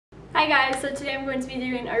Hi guys, so today I'm going to be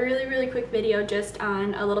doing a really quick video just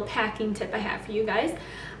on a little packing tip I have for you guys.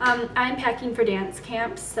 I'm packing for dance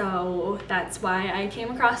camp, so that's why I came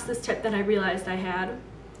across this tip that I realized I had.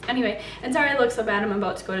 Anyway, and sorry I look so bad, I'm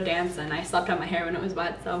about to go to dance and I slept on my hair when it was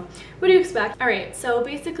wet, so what do you expect? Alright, so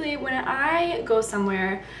basically when I go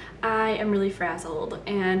somewhere, I am really frazzled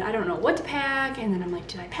and I don't know what to pack, and then I'm like,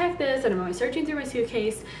 did I pack this? And I'm always searching through my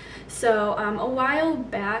suitcase. So a while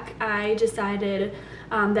back I decided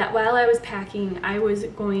that while I was packing, I was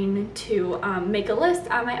going to make a list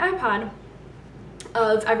on my iPod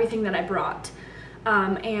of everything that I brought.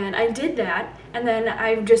 And I did that, and then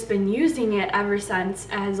I've just been using it ever since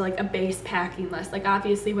as like a base packing list. Like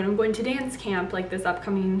obviously when I'm going to dance camp like this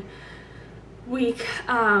upcoming week,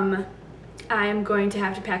 I'm going to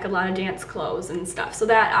have to pack a lot of dance clothes and stuff, so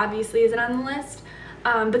that obviously isn't on the list.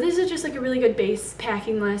 But this is just like a really good base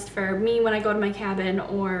packing list for me when I go to my cabin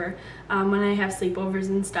or when I have sleepovers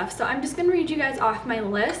and stuff. So I'm just gonna read you guys off my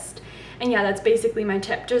list, and yeah, that's basically my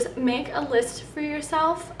tip. Just make a list for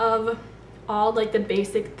yourself of all like the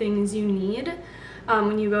basic things you need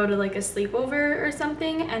when you go to like a sleepover or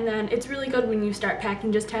something, and then it's really good when you start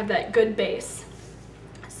packing just to have that good base.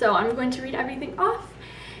 So I'm going to read everything off,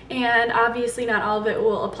 and obviously not all of it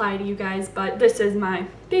will apply to you guys, but this is my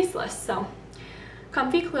base list. So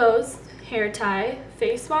comfy clothes, hair tie,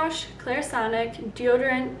 face wash, Clarisonic,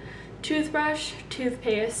 deodorant, toothbrush,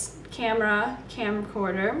 toothpaste, camera,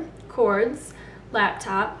 camcorder, cords,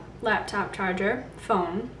 laptop charger,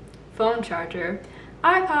 phone charger,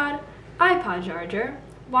 iPod charger,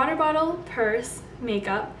 water bottle, purse,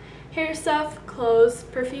 makeup, hair stuff, clothes,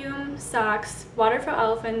 perfume, socks, water for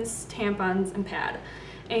elephants, tampons, and pad.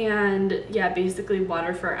 And yeah, basically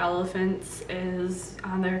water for elephants is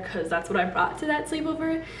on there because that's what I brought to that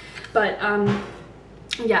sleepover. But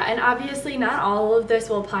yeah, and obviously not all of this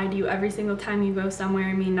will apply to you every single time you go somewhere.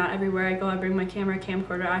 I mean, not everywhere I go I bring my camera,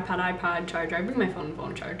 camcorder, iPod charger. I bring my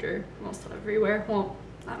phone charger most everywhere. Well,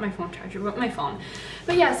 not my phone charger, but my phone.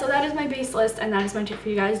 But yeah, so that is my base list, and that is my tip for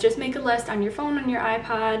you guys. Just make a list on your phone, on your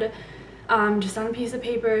iPod, just on a piece of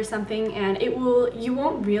paper or something, and you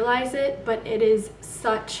won't realize it, but it is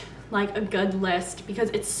such like a good list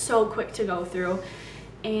because it's so quick to go through.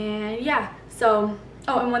 And yeah, so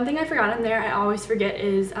oh, and one thing I forgot in there, I always forget,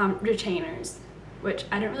 is retainers, which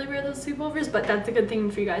I don't really wear those sleepovers, but that's a good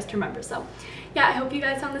thing for you guys to remember. So yeah, I hope you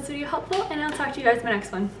guys found this video helpful, and I'll talk to you guys in my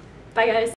next one. Bye guys.